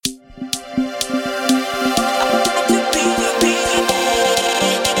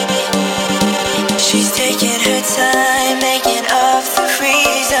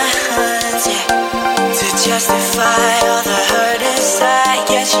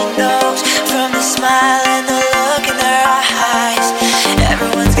she knows from the smile and the look in their eyes.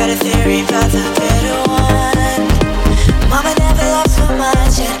 Everyone's got a theory about the bitter one. Mama never loves so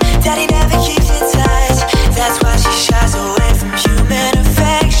much and daddy never keeps it tight. That's why she shies away from human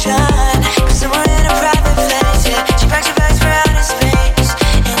affection. Cause somewhere in a private place, yeah, she packs her bags for outer space.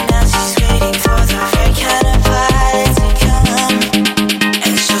 And now she's waiting for the right kind of pilot to come.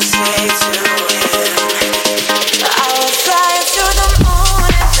 And she'll say to him, I will fly to the moon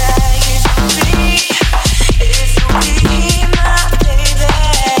and back if you'll be my baby.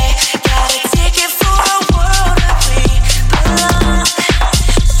 Got a ticket for a world where we belong.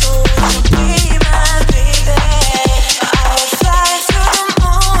 So would you be my baby? I will fly to the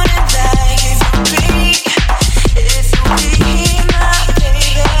moon and back if you'll be my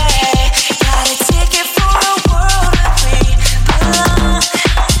baby. Got a ticket for a world where we belong.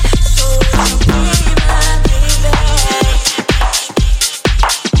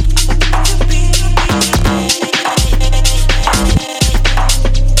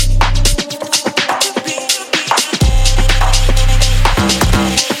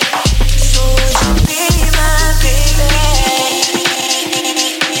 So would you be my baby?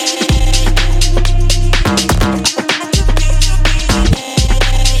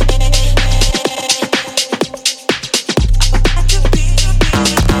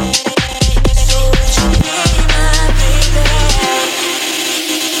 So would you be my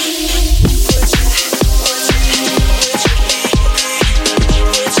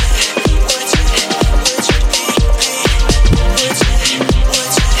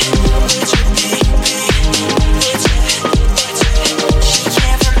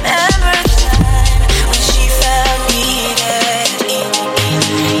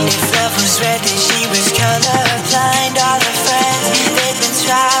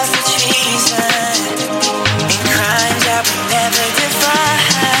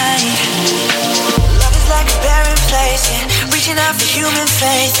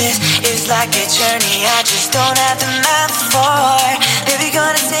It's like a journey I just don't have the map for. Baby,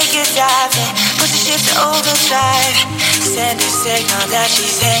 gonna take a dive and push the ship to overdrive. Send a signal that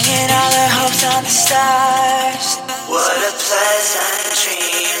she's hanging all her hopes on the stars. What a pleasant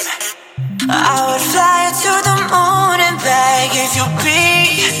dream. I would fly to the moon and back if you'll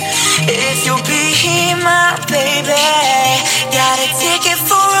be my baby. Got a ticket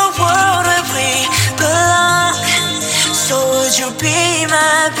for a world where we belong. So would you be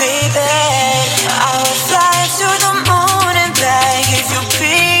my baby? I would fly to the moon and back if you'll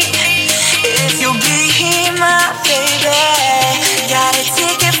be my baby. Got a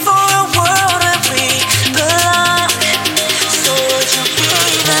ticket for